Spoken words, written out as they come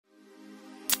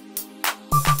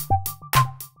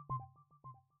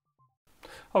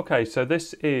Okay, so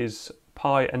this is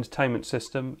Pi Entertainment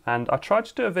System, and I tried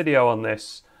to do a video on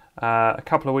this a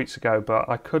couple of weeks ago, but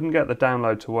I couldn't get the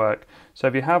download to work. So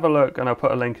if you have a look, and I'll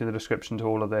put a link in the description to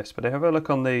all of this, but if you have a look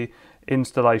on the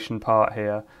installation part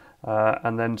here,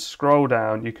 and then scroll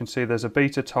down, you can see there's a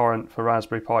beta torrent for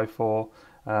Raspberry Pi 4,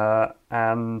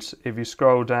 and if you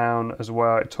scroll down as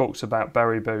well, it talks about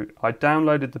Berry Boot. I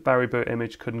downloaded the Berry Boot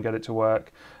image, couldn't get it to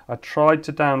work. I tried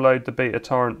to download the beta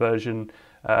torrent version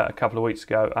a couple of weeks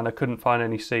ago, and I couldn't find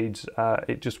any seeds.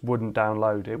 It just wouldn't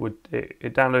download.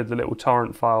 It downloaded the little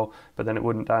torrent file, but then it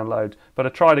wouldn't download. But I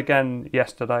tried again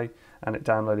yesterday, and it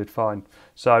downloaded fine.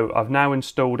 So I've now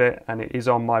installed it, and it is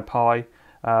on my Pi.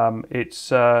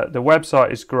 The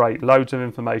website is great, loads of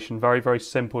information, very, very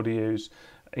simple to use,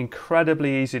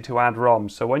 incredibly easy to add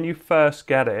ROMs. So when you first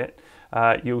get it,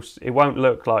 it won't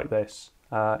look like this.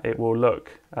 It will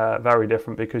look very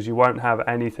different because you won't have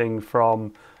anything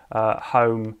from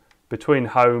between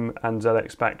home and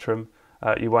ZX Spectrum.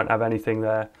 You won't have anything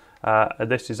there.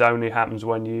 This only happens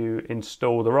when you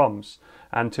install the ROMs.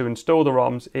 And to install the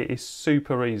ROMs, it is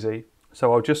super easy.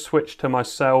 So I'll just switch to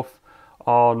myself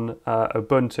on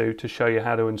Ubuntu to show you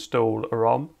how to install a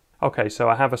ROM. Okay, so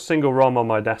I have a single ROM on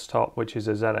my desktop, which is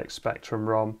a ZX Spectrum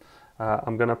ROM.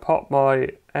 I'm going to pop my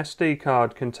SD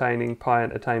card containing Pi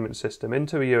Entertainment System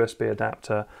into a USB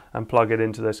adapter and plug it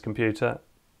into this computer.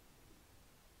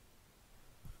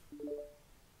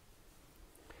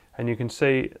 And you can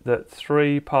see that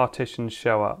 3 partitions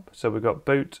show up. So we've got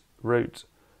boot, root,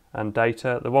 and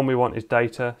data. The one we want is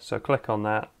data, so click on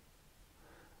that.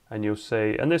 And you'll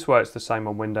see, and this works the same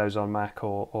on Windows, on Mac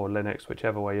or Linux,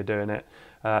 whichever way you're doing it.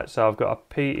 So I've got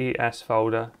a PES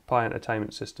folder, Pi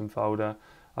Entertainment System folder.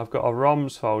 I've got a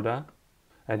ROMs folder,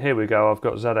 and here we go, I've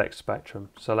got ZX Spectrum.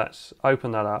 So let's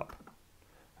open that up,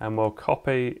 and we'll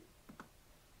copy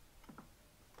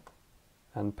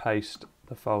and paste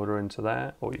the folder into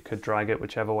there, or you could drag it,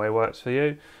 whichever way works for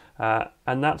you.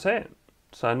 And that's it.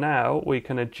 So now we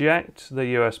can eject the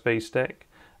USB stick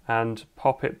and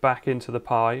pop it back into the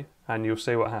Pi, and you'll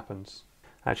see what happens.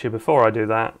 Actually, before I do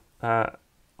that,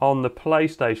 on the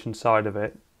PlayStation side of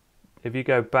it, if you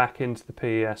go back into the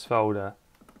PES folder,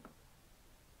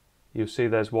 you'll see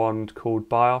there's one called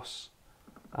BIOS,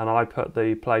 and I put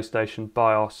the PlayStation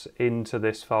BIOS into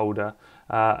this folder.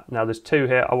 Now there's 2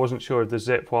 here. I wasn't sure if the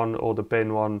zip one or the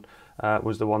bin one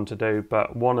was the one to do,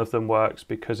 but one of them works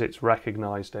because it's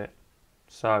recognized it.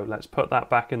 So let's put that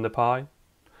back in the Pi.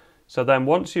 So then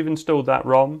once you've installed that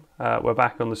ROM, we're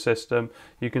back on the system.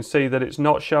 You can see that it's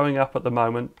not showing up at the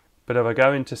moment, but if I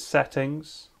go into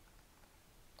settings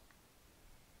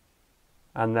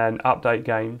and then update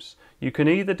games, you can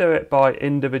either do it by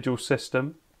individual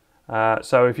system.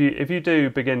 So if you do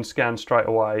begin scan straight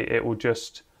away, it will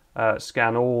just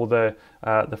scan all the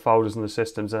folders and the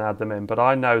systems and add them in. But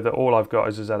I know that all I've got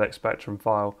is a ZX Spectrum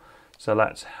file. So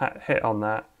let's hit on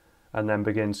that and then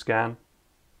begin scan.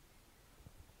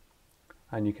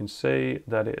 And you can see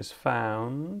that it has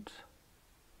found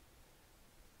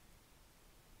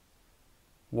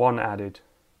 1 added,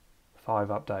 5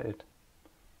 updated.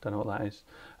 Don't know what that is,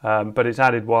 but it's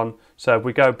added 1. So if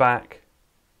we go back,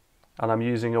 and I'm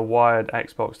using a wired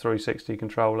Xbox 360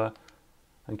 controller,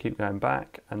 and keep going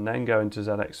back, and then go into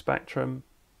ZX Spectrum,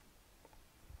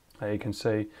 there you can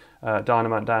see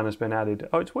Dynamite Dan has been added.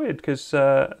 Oh, it's weird because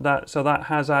that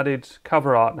has added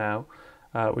cover art now,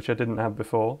 which I didn't have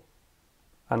before.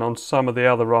 And on some of the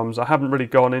other ROMs, I haven't really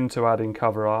gone into adding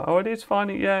cover art. Oh, it is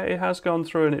finding, yeah, it has gone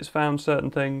through and it's found certain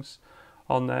things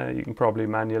on there. You can probably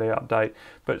manually update,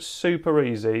 but super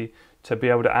easy to be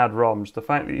able to add ROMs. The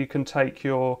fact that you can take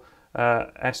your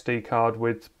SD card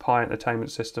with Pi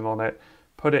Entertainment System on it,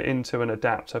 put it into an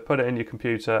adapter, put it in your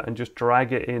computer, and just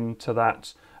drag it into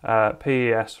that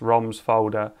PES ROMs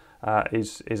folder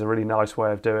is a really nice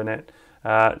way of doing it.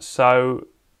 So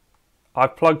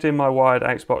I've plugged in my wired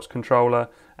Xbox controller,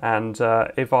 and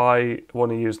if I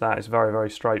want to use that, it's very,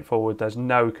 very straightforward. There's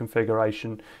no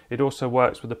configuration. It also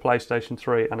works with the PlayStation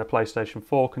 3 and a PlayStation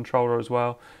 4 controller as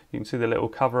well. You can see the little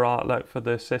cover art look for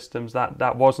the systems.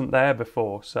 That wasn't there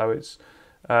before, so it's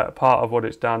part of what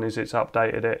it's done is it's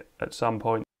updated it at some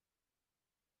point.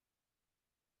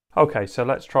 Okay, so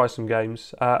let's try some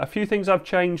games. A few things I've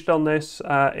changed on this.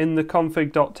 In the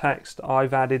config.txt,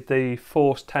 I've added the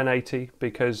forced 1080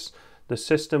 because the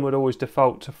system would always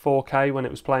default to 4K when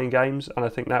it was playing games, and I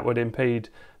think that would impede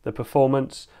the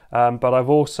performance. But I've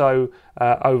also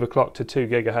overclocked to 2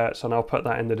 GHz, and I'll put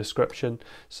that in the description.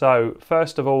 So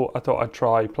first of all, I thought I'd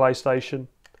try PlayStation.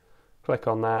 Click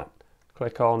on that.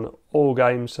 Click on all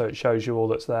games, so it shows you all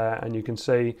that's there, and you can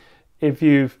see if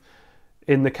you've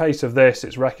In the case of this,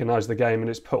 it's recognised the game and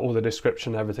it's put all the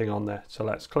description and everything on there. So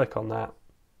let's click on that.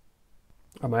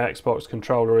 And my Xbox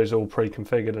controller is all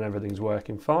pre-configured and everything's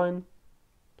working fine.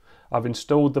 I've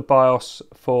installed the BIOS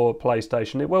for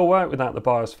PlayStation. It will work without the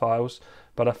BIOS files,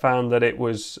 but I found that it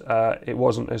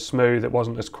wasn't as smooth, it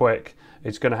wasn't as quick.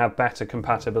 It's going to have better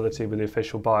compatibility with the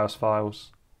official BIOS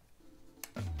files.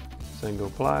 Single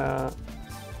player.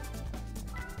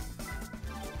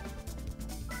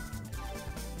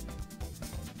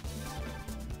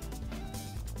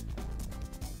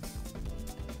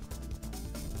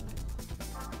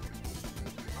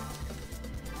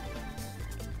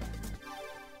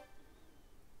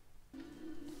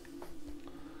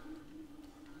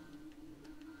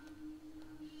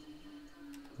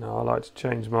 Now I like to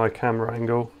change my camera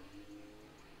angle.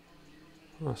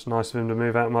 That's nice of him to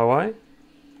move out of my way.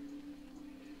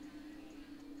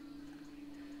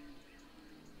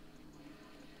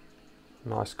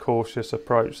 Nice cautious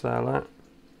approach there, that.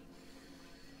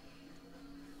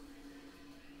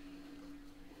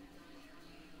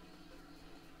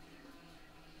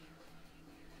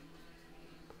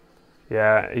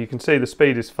 Yeah, you can see the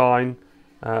speed is fine.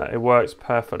 It works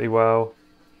perfectly well.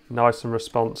 Nice and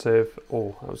responsive.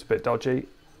 Oh, that was a bit dodgy.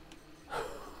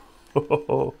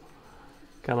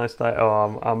 Can I stay?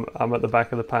 Oh, I'm at the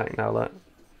back of the pack now. That.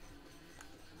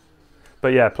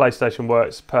 But yeah, PlayStation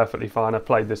works perfectly fine. I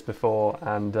played this before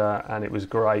and it was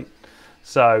great.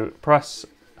 So press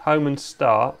home and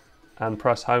start, and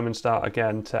press home and start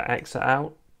again to exit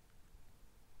out.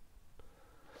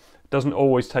 Doesn't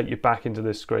always take you back into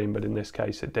this screen, but in this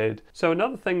case it did. So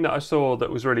another thing that I saw that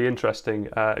was really interesting,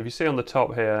 if you see on the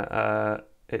top here,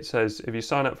 it says if you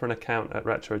sign up for an account at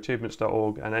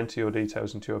retroachievements.org and enter your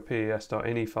details into your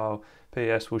PES.ini file,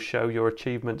 PES will show your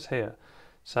achievements here.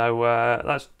 So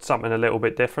that's something a little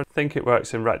bit different. I think it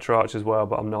works in RetroArch as well,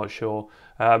 but I'm not sure.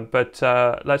 But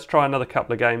let's try another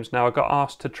couple of games. Now I got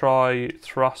asked to try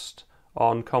Thrust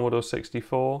on Commodore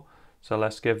 64, so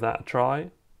let's give that a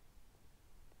try.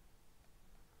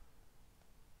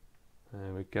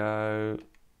 There we go.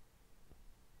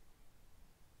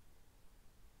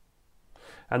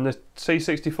 And the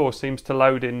C64 seems to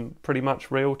load in pretty much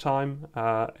real time.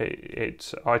 I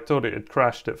thought it had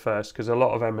crashed at first because a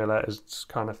lot of emulators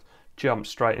kind of jump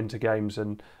straight into games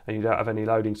and you don't have any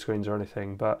loading screens or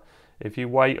anything. But if you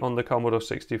wait on the Commodore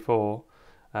 64,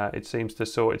 it seems to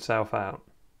sort itself out.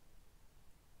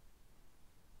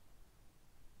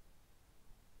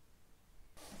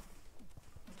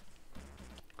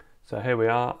 So here we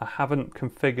are. I haven't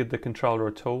configured the controller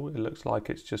at all. It looks like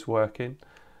it's just working,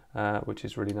 which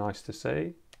is really nice to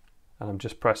see. And I'm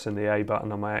just pressing the A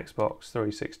button on my Xbox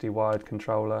 360 wired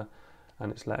controller and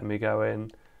it's letting me go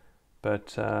in.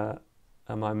 But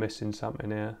am I missing something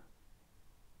here?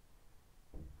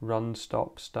 Run,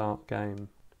 stop, start game.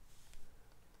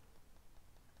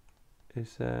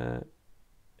 Is there...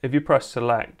 If you press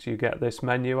select, you get this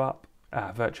menu up.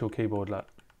 Virtual keyboard, look.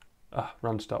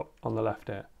 Run, stop on the left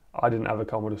here. I didn't have a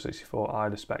Commodore 64, I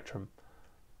had a Spectrum.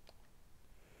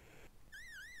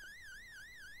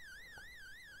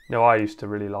 No, I used to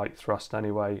really like Thrust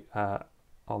anyway,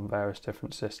 on various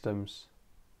different systems.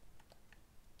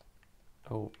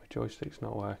 Oh, my joystick's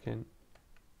not working.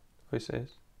 This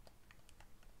is.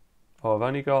 Oh, I've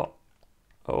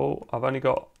only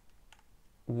got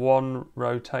one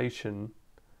rotation,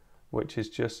 which is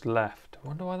just left. I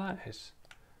wonder why that is.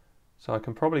 So I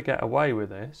can probably get away with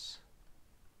this.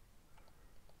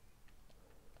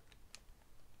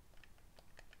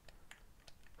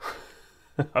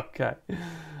 Okay,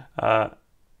 and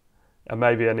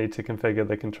maybe I need to configure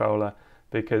the controller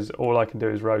because all I can do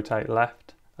is rotate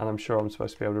left, and I'm sure I'm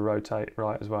supposed to be able to rotate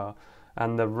right as well.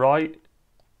 And the right,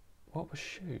 what was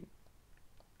shoot?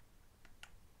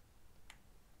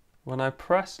 When I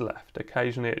press left,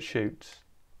 occasionally it shoots.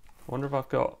 I wonder if I've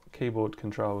got keyboard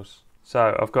controls.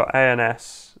 So I've got A and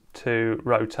S to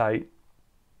rotate,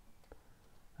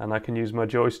 and I can use my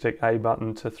joystick A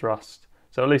button to thrust.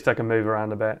 So at least I can move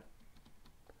around a bit.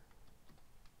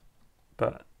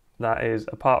 But that is,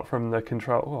 apart from the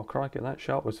control, oh crikey, that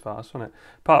shot was fast, wasn't it?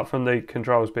 Apart from the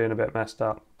controls being a bit messed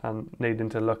up and needing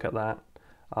to look at that,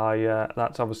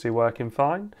 that's obviously working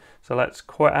fine. So let's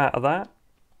quit out of that.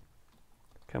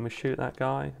 Can we shoot that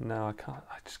guy? No, I can't.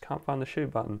 I just can't find the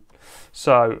shoot button.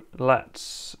 So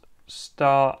let's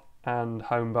start and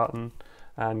home button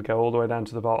and go all the way down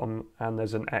to the bottom, and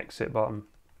there's an exit button.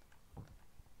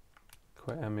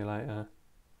 Quit emulator.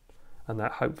 And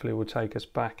that hopefully will take us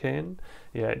back in.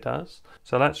 Yeah, it does.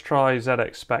 So let's try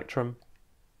ZX Spectrum.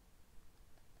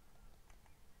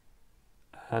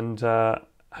 And a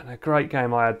great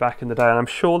game I had back in the day. And I'm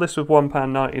sure this was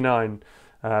 £1.99.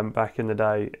 back in the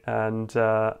day, and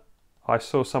I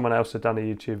saw someone else had done a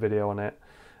YouTube video on it,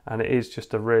 and it is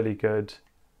just a really good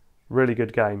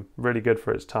game, really good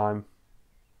for its time,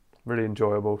 really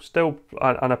enjoyable. Still,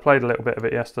 and I played a little bit of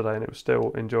it yesterday, and it was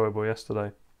still enjoyable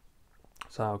yesterday.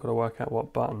 So I've got to work out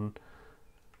what button.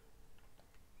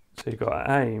 So you've got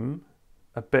to aim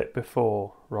a bit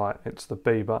before, right? It's the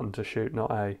B button to shoot,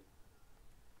 not A.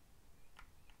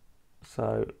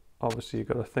 So obviously you've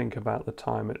got to think about the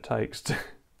time it takes to.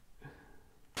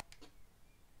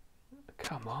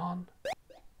 Come on.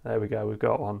 There we go, we've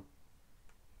got one.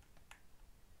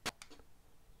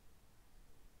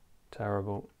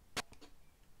 Terrible.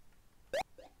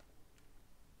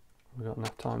 We've got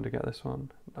enough time to get this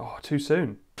one. Oh, too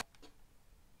soon.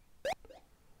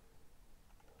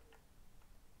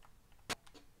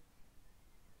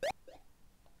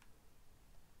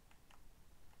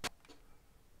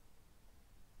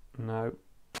 No.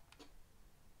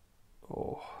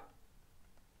 Oh.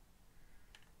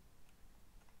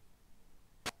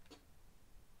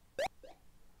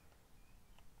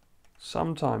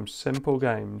 Sometimes simple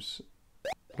games,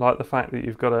 like the fact that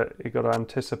you've got to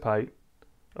anticipate,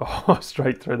 oh,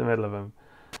 straight through the middle of them,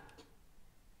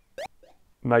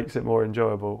 makes it more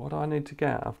enjoyable. What do I need to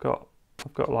get? I've got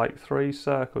like 3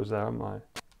 circles there, haven't I?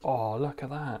 Oh, look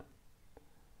at that.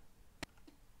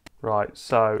 Right,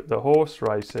 so the horse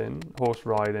riding.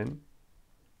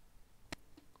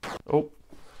 Oh,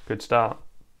 good start.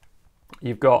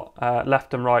 You've got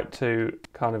left and right to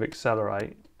kind of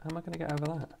accelerate. How am I going to get over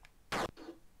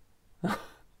that?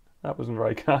 That wasn't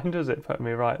very kind, was it? Put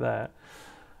me right there.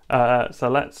 So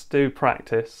let's do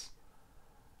practice.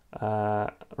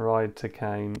 Ride to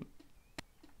cane.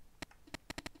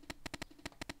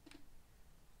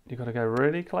 You've got to go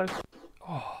really close.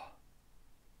 Oh.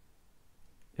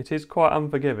 It is quite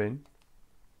unforgiving.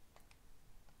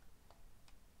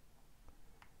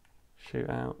 Shoot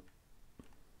out.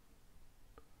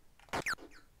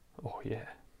 Oh yeah.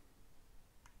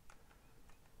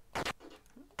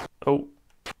 Oh.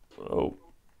 Oh.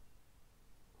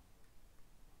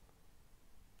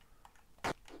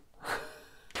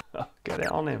 Get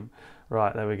it on him.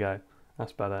 Right, there we go.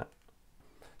 That's better.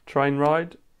 Train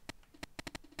ride.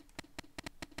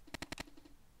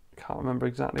 Can't remember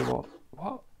exactly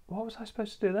what was I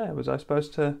supposed to do there? Was I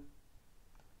supposed to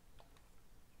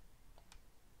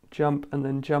jump and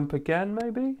then jump again,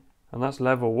 maybe? And that's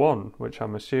level 1, which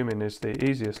I'm assuming is the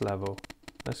easiest level.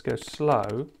 Let's go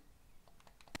slow.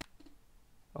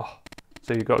 Oh,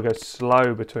 so you've got to go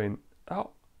slow between.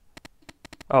 Oh,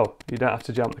 you don't have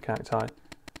to jump the cacti.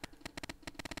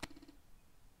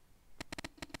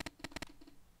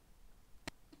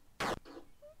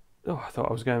 Oh, I thought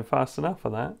I was going fast enough for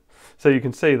that. So you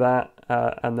can see that,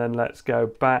 and then let's go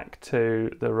back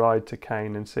to the ride to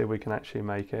cane and see if we can actually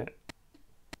make it.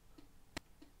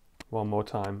 One more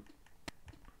time.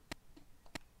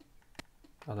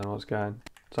 I don't know what's going.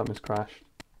 Something's crashed.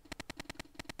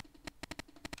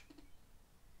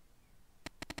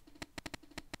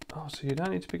 Oh, so you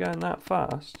don't need to be going that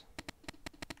fast.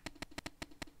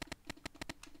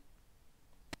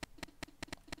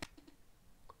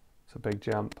 It's a big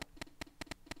jump.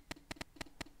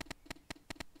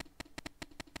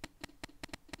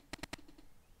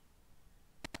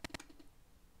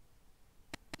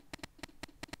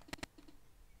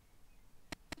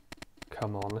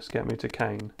 Come on, let's get me to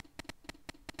cane.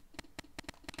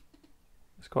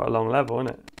 It's quite a long level,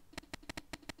 isn't it?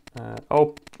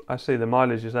 Oh, I see the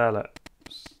mileage is there at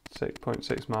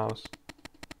 6.6 miles.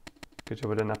 Good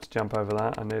job I didn't have to jump over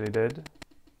that. I nearly did.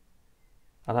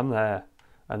 And I'm there.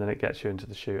 And then it gets you into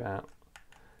the shootout.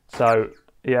 So,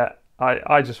 yeah,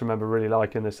 I just remember really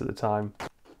liking this at the time.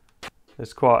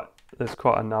 There's quite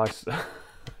a nice...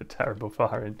 terrible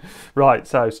firing. Right,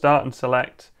 so start and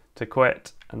select to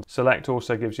quit. And select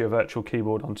also gives you a virtual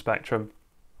keyboard on Spectrum.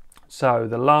 So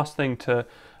the last thing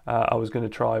I was going to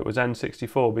try was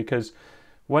N64, because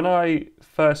when I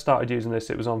first started using this,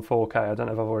 it was on 4K. I don't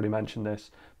know if I've already mentioned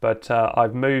this, but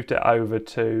I've moved it over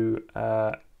to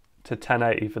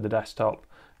 1080 for the desktop,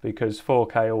 because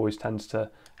 4K always tends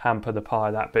to hamper the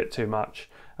Pi that bit too much.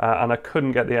 And I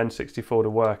couldn't get the N64 to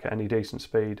work at any decent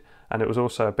speed, and it was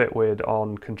also a bit weird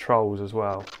on controls as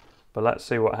well. But let's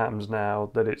see what happens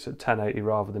now that it's at 1080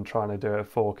 rather than trying to do it at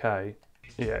 4K.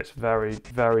 Yeah, it's very,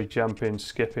 very jumpy and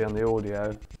skippy on the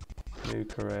audio. New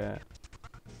career.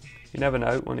 You never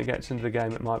know, when it gets into the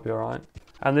game it might be alright.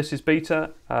 And this is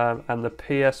beta, and the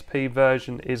PSP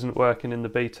version isn't working in the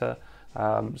beta.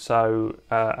 And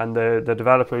the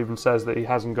developer even says that he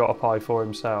hasn't got a Pi for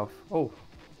himself. Oh.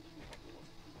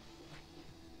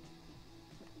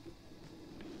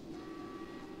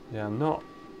 Yeah, I'm not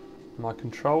My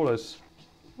controller's...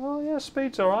 Oh yeah,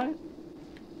 speed's alright.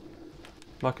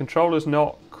 My controller's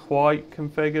not quite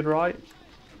configured right,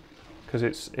 because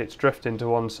it's drifting to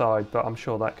one side, but I'm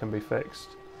sure that can be fixed.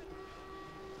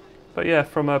 But yeah,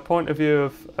 from a point of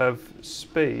view of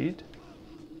speed,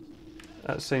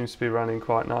 that seems to be running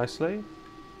quite nicely,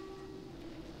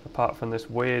 apart from this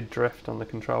weird drift on the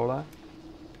controller.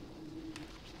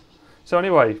 So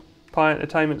anyway, Pi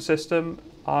Entertainment System,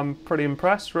 I'm pretty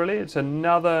impressed really. It's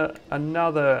another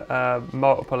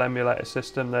multiple emulator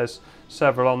system. There's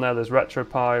several on there. There's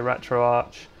RetroPie,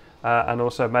 RetroArch, and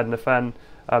also Mednafen,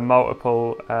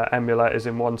 multiple emulators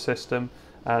in one system,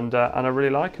 and I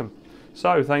really like them.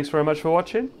 So thanks very much for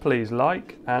watching. Please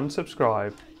like and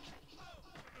subscribe.